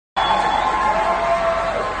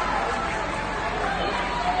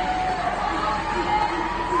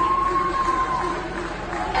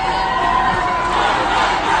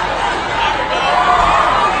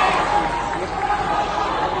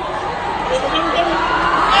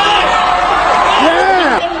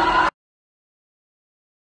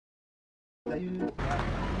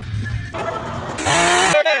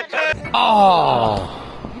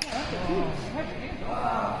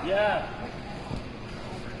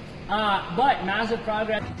but massive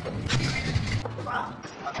progress.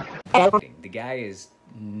 The guy is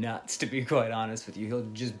nuts, to be quite honest with you. He'll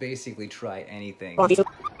just basically try anything.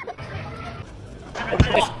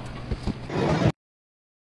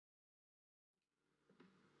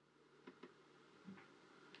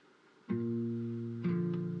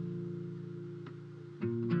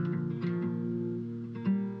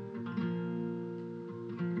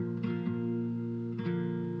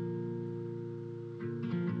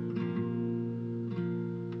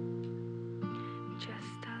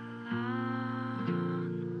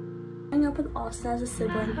 Growing up with Austin as a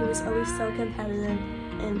sibling, he was always so competitive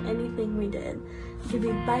in anything we did. It could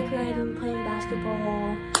be bike riding, playing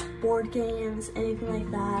basketball, board games, anything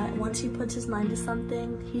like that. Once he puts his mind to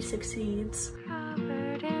something, he succeeds.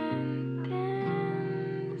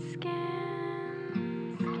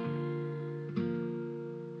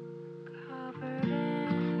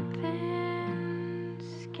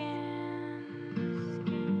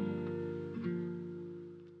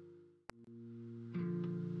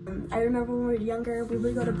 I remember when we were younger, we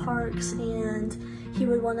would go to parks and he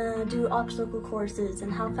would want to do obstacle courses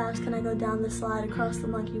and how fast can I go down the slide, across the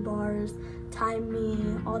monkey bars, time me,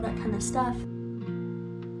 all that kind of stuff.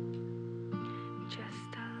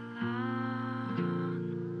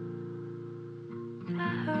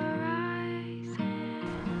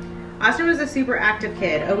 Austin was a super active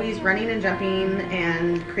kid, always running and jumping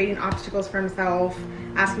and creating obstacles for himself,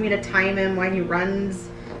 asking me to time him when he runs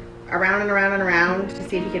around and around and around to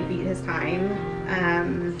see if he can beat his time.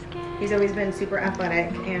 He's always been super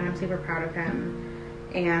athletic and I'm super proud of him,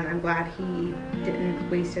 and I'm glad he didn't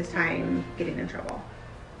waste his time getting in trouble.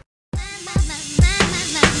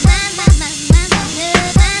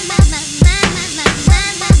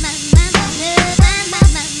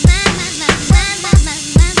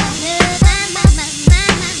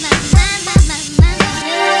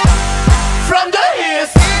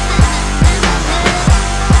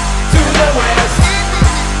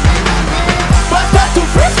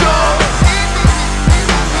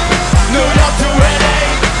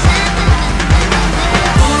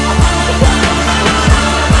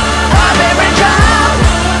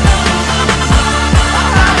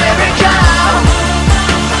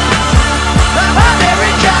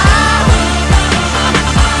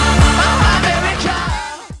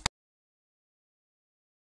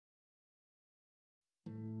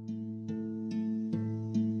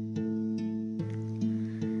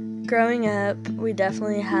 Growing up, we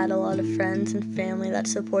definitely had a lot of friends and family that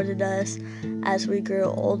supported us as we grew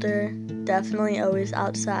older. Definitely always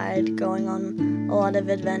outside, going on a lot of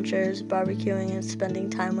adventures, barbecuing and spending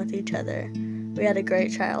time with each other. We had a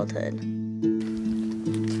great childhood.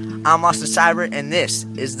 I'm Austin Cyber, and this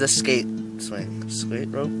is the skate swing. Skate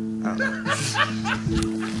rope? I don't know.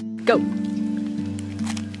 Go!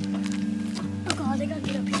 Oh God, I gotta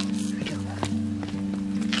get up here. Go.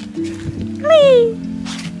 Whee!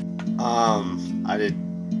 I did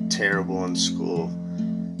terrible in school.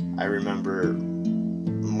 I remember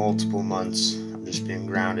multiple months of just being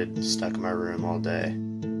grounded and stuck in my room all day.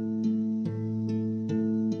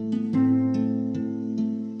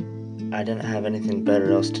 I didn't have anything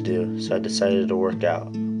better else to do, so I decided to work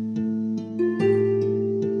out.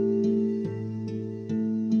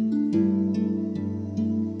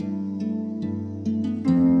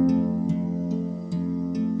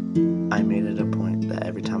 I made it a point that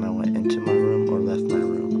every time I went into my room or left my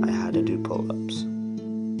room, I had to do pull-ups.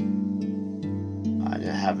 I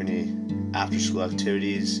didn't have any after-school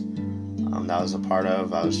activities that I was a part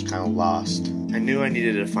of. I was kind of lost. I knew I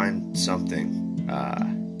needed to find something,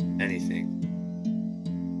 anything.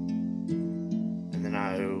 And then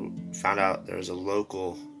I found out there was a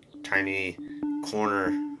local tiny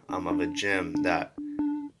corner of a gym that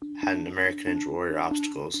had an American Ninja Warrior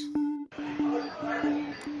obstacles.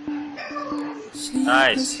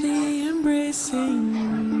 Nice. I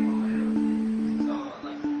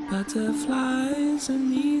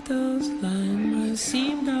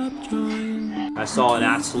saw an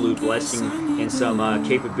absolute blessing and some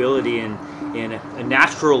capability and a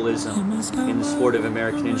naturalism in the sport of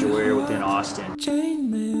American Ninja Warrior within Austin.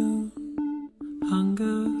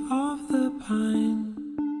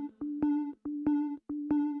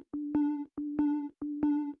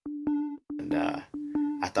 And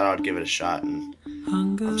I thought I would give it a shot, and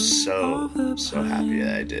I'm so happy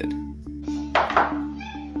that I did.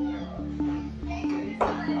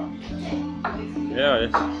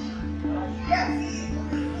 Yeah.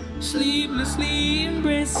 Sleeplessly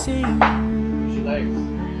embracing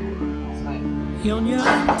your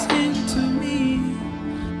intent to me,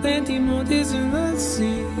 letting more this in the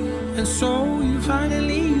sea, and so you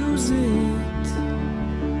finally use it.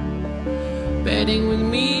 Betting with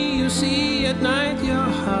me, you see at night your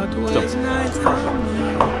heart was night.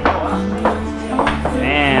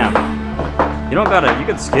 Damn. You don't gotta, you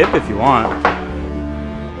can skip if you want.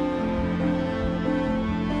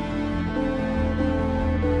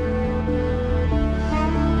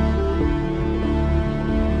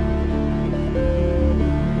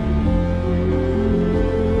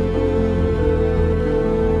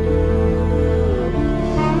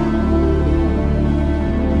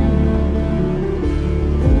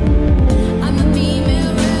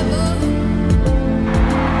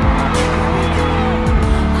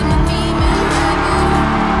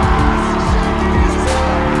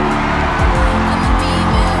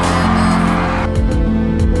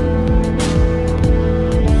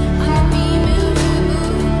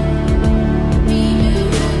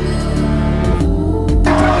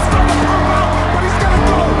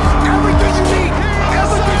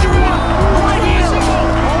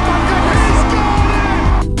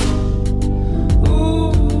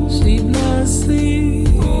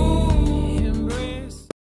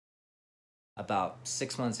 About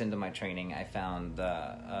 6 months into my training, I found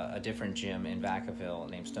a different gym in Vacaville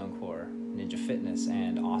named Stonecore Ninja Fitness,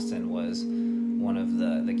 and Austin was one of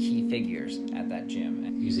the key figures at that gym.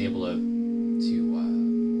 He was able to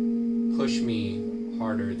push me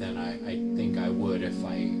harder than I think I would if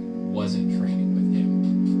I wasn't training with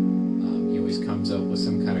him. He always comes up with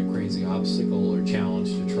some kind of crazy obstacle or challenge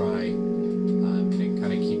to try, and it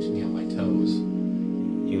kind of keeps me on my toes.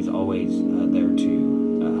 He was always there to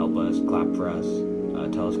help us, clap for us,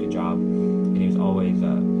 tell us good job, and he was always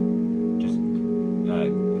just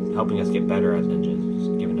helping us get better as ninjas,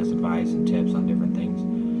 just giving us advice and tips on different things.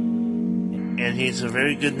 And he's a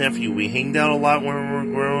very good nephew. We hanged out a lot when we were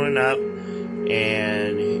growing up,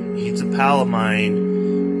 and he's a pal of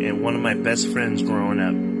mine and one of my best friends growing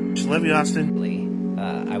up. Just love you, Austin.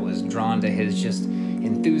 I was drawn to his just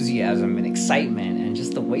enthusiasm and excitement and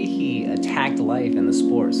just the way he attacked life in the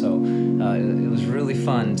sport. So it was really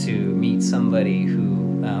fun to meet somebody who,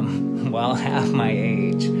 while half my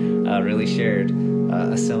age, really shared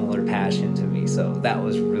a similar passion to me. So that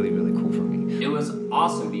was really, really cool for me. It was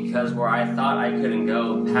awesome because where I thought I couldn't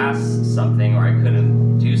go past something or I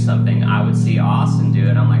couldn't do something, I would see Austin do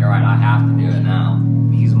it. I'm like, all right, I have to do it now.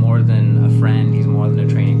 He's more than a friend. He's more than a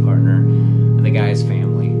training partner. The guy's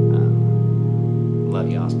family. Love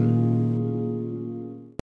you, Austin.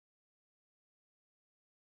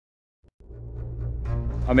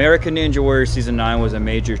 American Ninja Warrior Season 9 was a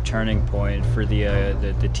major turning point for the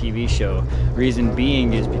TV show. Reason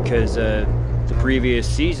being is because the previous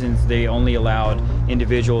seasons, they only allowed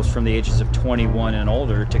individuals from the ages of 21 and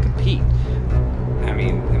older to compete. I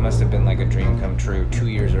mean, it must have been like a dream come true 2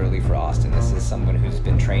 years early for Austin. This is someone who's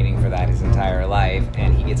been training for that his entire life,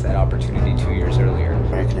 and he gets that opportunity 2 years earlier.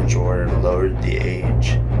 American Ninja Warrior lowered the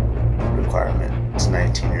age requirement. It's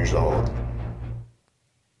 19 years old.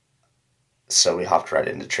 So we hopped right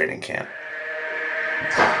into training camp.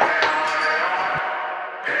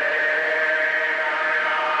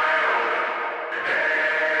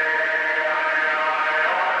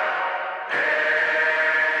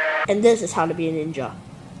 And this is how to be a ninja.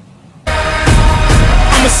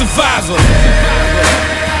 I'm a survivor.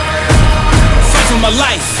 Fight for my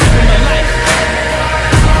life.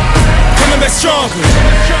 Coming back stronger.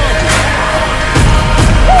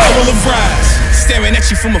 I will arise, staring at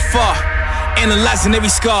you from afar, analyzing every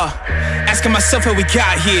scar, asking myself how we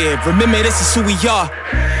got here. Remember, this is who we are.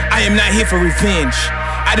 I am not here for revenge.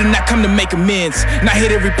 I did not come to make amends. Not here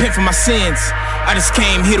to repent for my sins. I just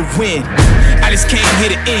came here to win. I just came here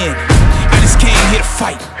to end. I just came here to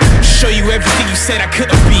fight. Show you everything you said I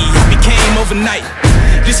couldn't be. I became overnight.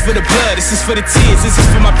 This for the blood, this is for the tears, this is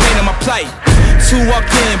for my pain and my plight. Two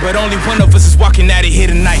walked in, but only one of us is walking out of here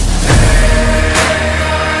tonight.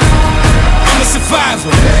 I'm a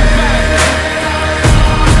survivor.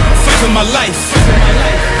 Fight for my life.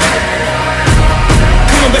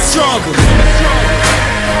 Coming back stronger.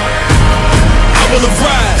 I will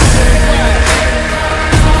arise.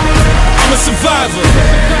 I'm a survivor.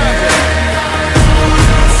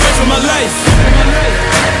 Fight for my life.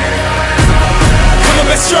 Coming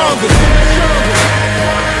back stronger.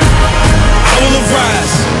 I will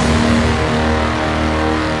arise.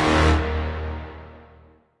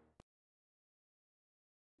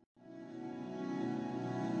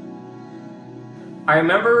 I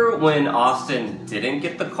remember when Austin didn't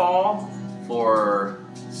get the call for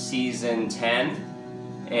season 10,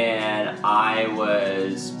 and I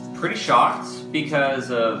was pretty shocked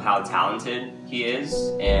because of how talented he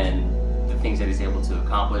is and the things that he's able to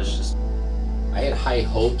accomplish. I had high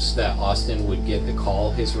hopes that Austin would get the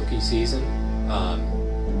call his rookie season.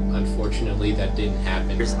 unfortunately that didn't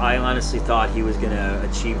happen. I honestly thought he was going to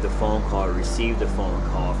achieve the phone call or receive the phone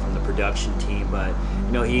call from the production team, but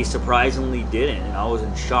he surprisingly didn't, and I was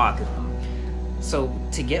in shock. So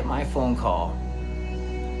to get my phone call,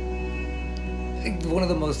 one of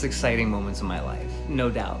the most exciting moments of my life, no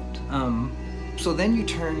doubt. So then you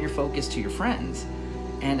turn your focus to your friends,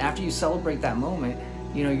 and after you celebrate that moment,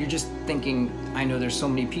 you're just thinking, I know there's so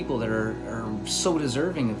many people that are so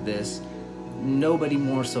deserving of this, nobody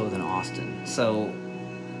more so than Austin. So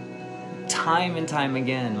time and time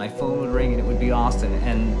again, my phone would ring and it would be Austin,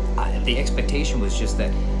 and the expectation was just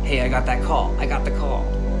that, hey, I got that call, I got the call.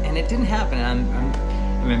 And it didn't happen, and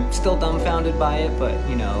I'm still dumbfounded by it, but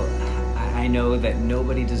I know that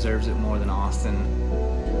nobody deserves it more than Austin.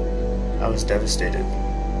 I was devastated.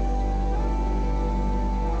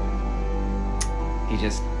 He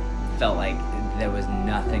just felt like there was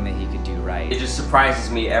nothing that he could do right. It just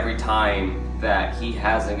surprises me every time that he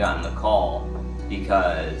hasn't gotten the call,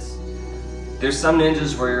 because there's some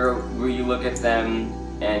ninjas where you look at them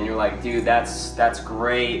and you're like, dude, that's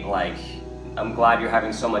great, like, I'm glad you're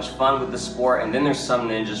having so much fun with the sport. And then there's some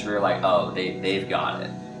ninjas where you're like, oh, they've got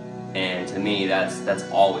it. And to me, that's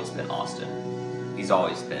always been Austin. He's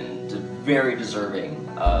always been very deserving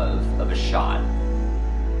of a shot.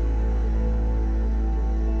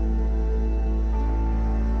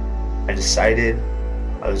 I decided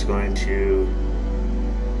I was going to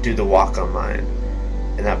do the walk online.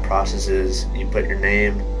 And that process is you put your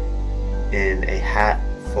name in a hat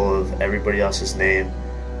full of everybody else's name,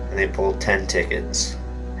 and they pull 10 tickets.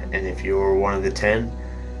 And if you were one of the 10,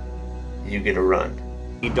 you get a run.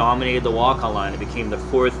 He dominated the walk-on line and became the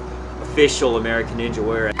 4th official American Ninja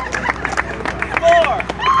Warrior.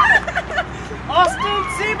 Austin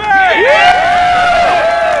Seaberg!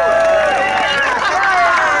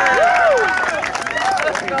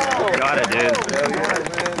 Got it, dude.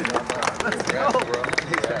 Let's go, bro.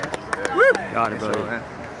 Got it, buddy.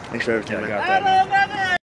 Thanks for everything. I got that,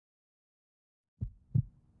 man.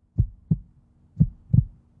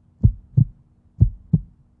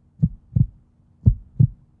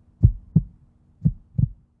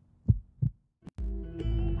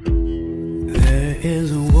 There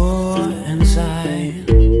is a war inside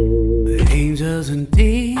the angels and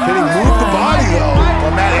demons. Can he move the body though?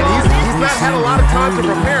 Well, man, and he's not had a lot of time to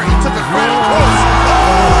prepare. He took a crash course.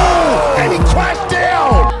 Oh! And he crashed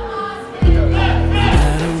down.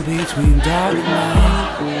 Battle between dark and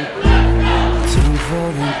light. Time for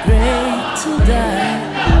the great to die.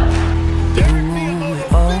 Come on, we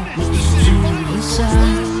all must choose a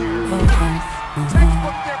side.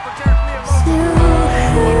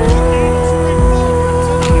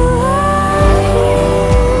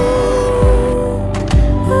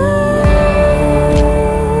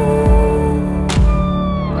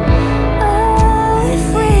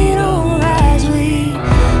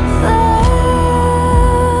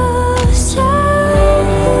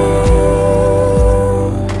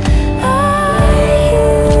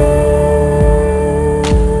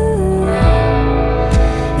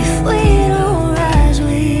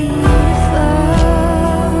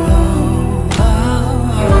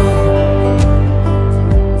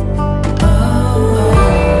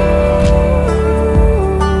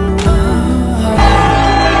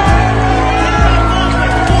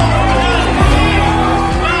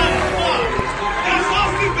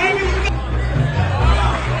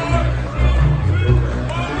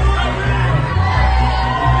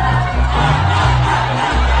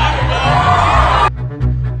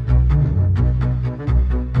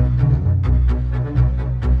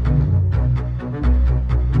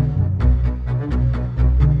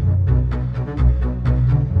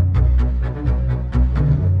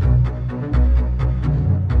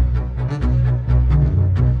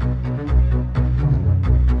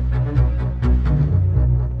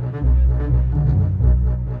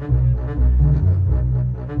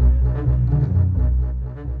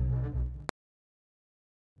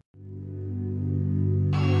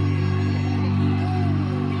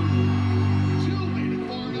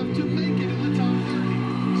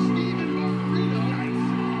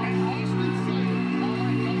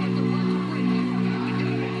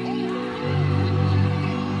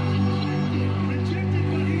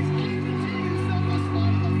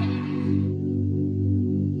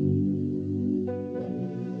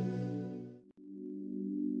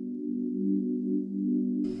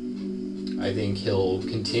 I think he'll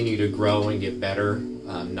continue to grow and get better,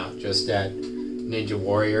 not just at Ninja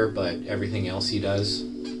Warrior, but everything else he does.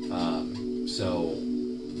 So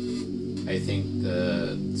I think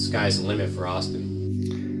the sky's the limit for Austin.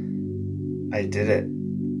 I did it.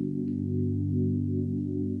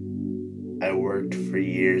 I worked for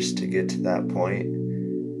years to get to that point,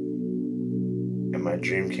 and my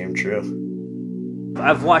dream came true.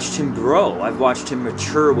 I've watched him grow. I've watched him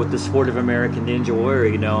mature with the sport of American Ninja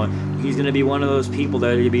Warrior, you know, and he's going to be one of those people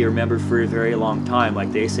that are going to be remembered for a very long time.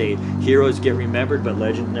 Like they say, heroes get remembered, but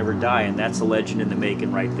legends never die, and that's a legend in the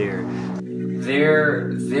making right there.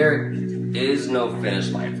 There is no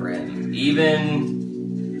finish line for him.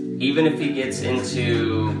 Even if he gets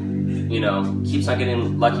into, you know, keeps on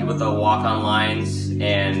getting lucky with the walk-on lines,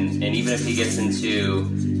 and even if he gets into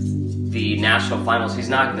the national finals, he's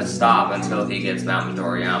not going to stop until he gets Mount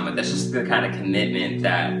Midoriyama. That's just the kind of commitment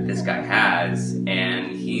that this guy has,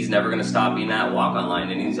 and he's never going to stop being that walk-on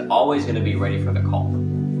line, and he's always going to be ready for the call,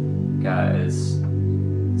 because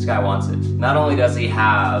this guy wants it. Not only does he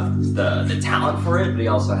have the talent for it, but he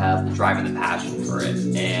also has the drive and the passion for it,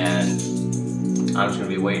 and I'm just going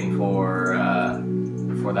to be waiting for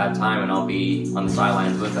that time, and I'll be on the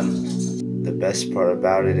sidelines with him. The best part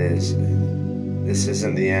about it is, this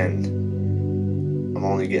isn't the end. I'm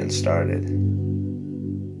only getting started.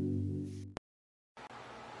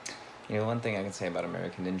 You know, one thing I can say about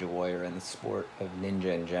American Ninja Warrior and the sport of ninja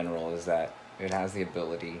in general is that it has the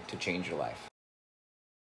ability to change your life.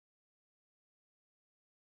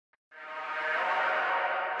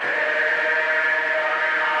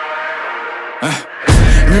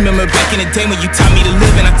 Remember back in the day when you taught me to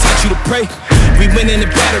live and I taught you to pray. We went in the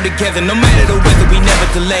battle together, no matter the weather, we never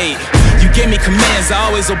delayed. You gave me commands, I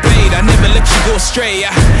always obeyed. I never let you go astray. I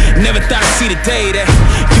never thought I'd see the day that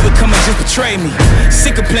you would come and just betray me.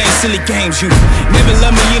 Sick of playing silly games, you never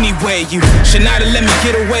loved me anyway. You should not have let me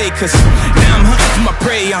get away, cause now I'm hunting for my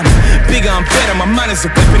prey. I'm bigger, I'm better, my mind is a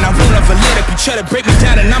weapon. I won't ever let up. You try to break me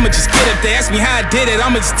down and I'ma just get up. They ask me how I did it,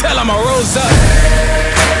 I'ma just tell them I rose up.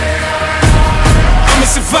 I'm a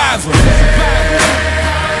survivor.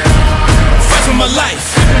 Fight for my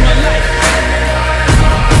life.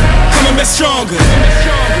 Coming back stronger.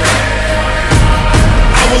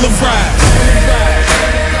 I will arise.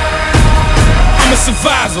 I'm a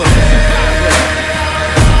survivor.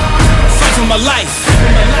 Fight for my life.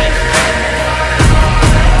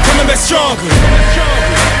 Coming back stronger.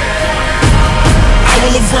 I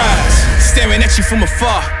will arise. Staring at you from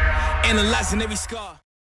afar, analyzing every scar.